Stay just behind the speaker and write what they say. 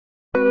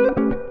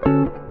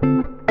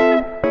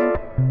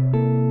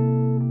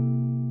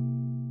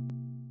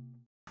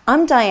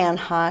I'm Diane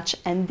Hoch,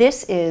 and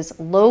this is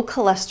low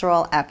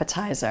cholesterol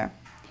appetizer.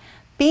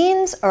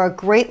 Beans are a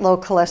great low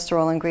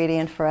cholesterol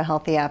ingredient for a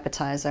healthy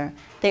appetizer.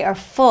 They are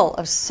full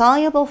of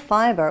soluble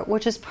fiber,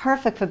 which is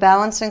perfect for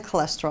balancing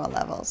cholesterol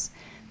levels.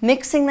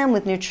 Mixing them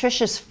with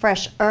nutritious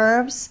fresh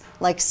herbs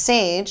like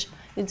sage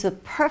is a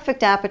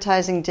perfect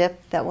appetizing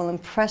dip that will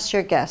impress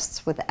your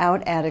guests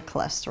without added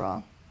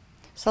cholesterol.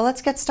 So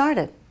let's get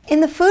started.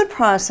 In the food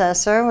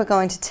processor, we're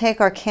going to take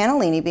our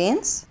cannellini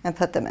beans and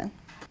put them in.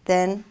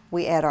 Then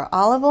we add our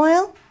olive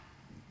oil,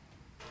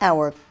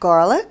 our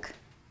garlic,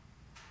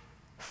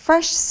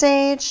 fresh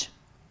sage,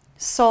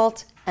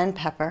 salt, and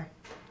pepper.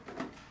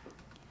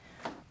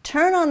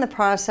 Turn on the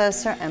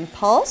processor and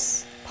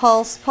pulse,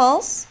 pulse,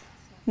 pulse.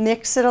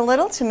 Mix it a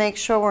little to make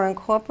sure we're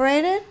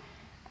incorporated,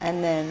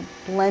 and then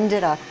blend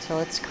it up till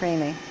it's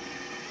creamy.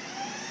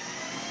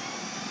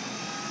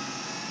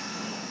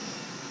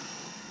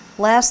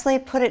 Lastly,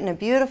 put it in a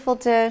beautiful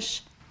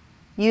dish.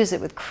 Use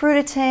it with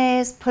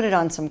crudités, put it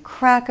on some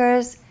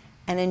crackers,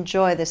 and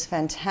enjoy this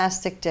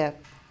fantastic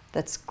dip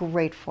that's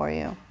great for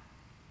you.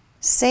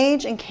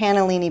 Sage and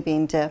cannellini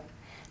bean dip.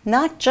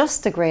 Not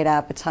just a great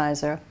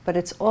appetizer, but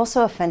it's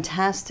also a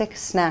fantastic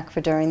snack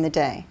for during the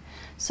day.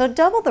 So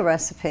double the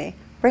recipe.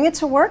 Bring it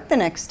to work the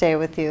next day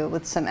with you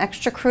with some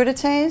extra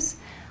crudités.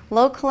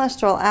 Low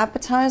cholesterol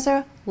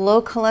appetizer,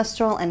 low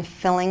cholesterol and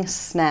filling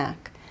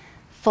snack.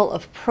 Full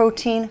of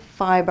protein,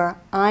 fiber,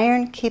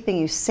 iron, keeping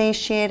you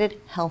satiated,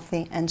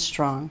 healthy, and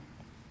strong.